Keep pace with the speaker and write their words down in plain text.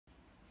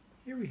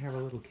Here we have a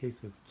little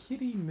case of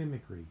kitty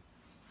mimicry,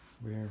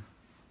 where,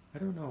 I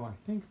don't know, I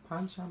think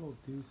Panchan will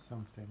do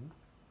something,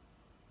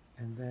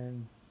 and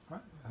then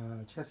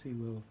Chessie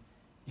will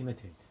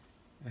imitate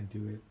and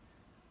do it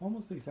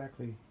almost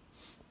exactly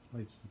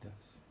like he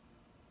does.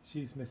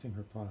 She's missing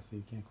her paw, so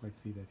you can't quite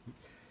see that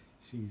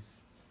she's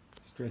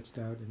stretched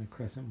out in a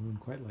crescent moon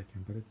quite like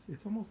him, but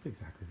it's almost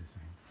exactly the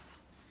same.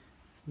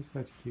 You're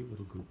such cute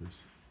little goobers.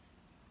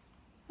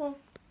 Oh,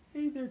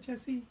 hey there,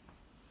 Chessie.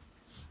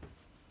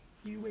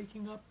 You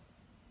waking up?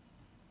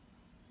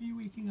 Are you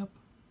waking up?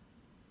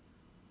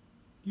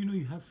 You know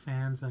you have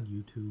fans on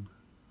YouTube.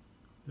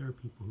 There are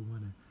people who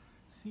want to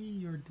see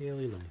your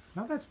daily life.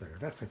 Now that's better.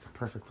 That's like the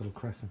perfect little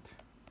crescent.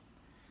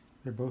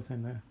 They're both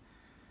in the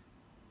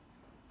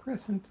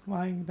crescent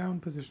lying down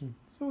position.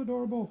 So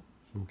adorable.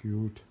 So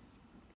cute.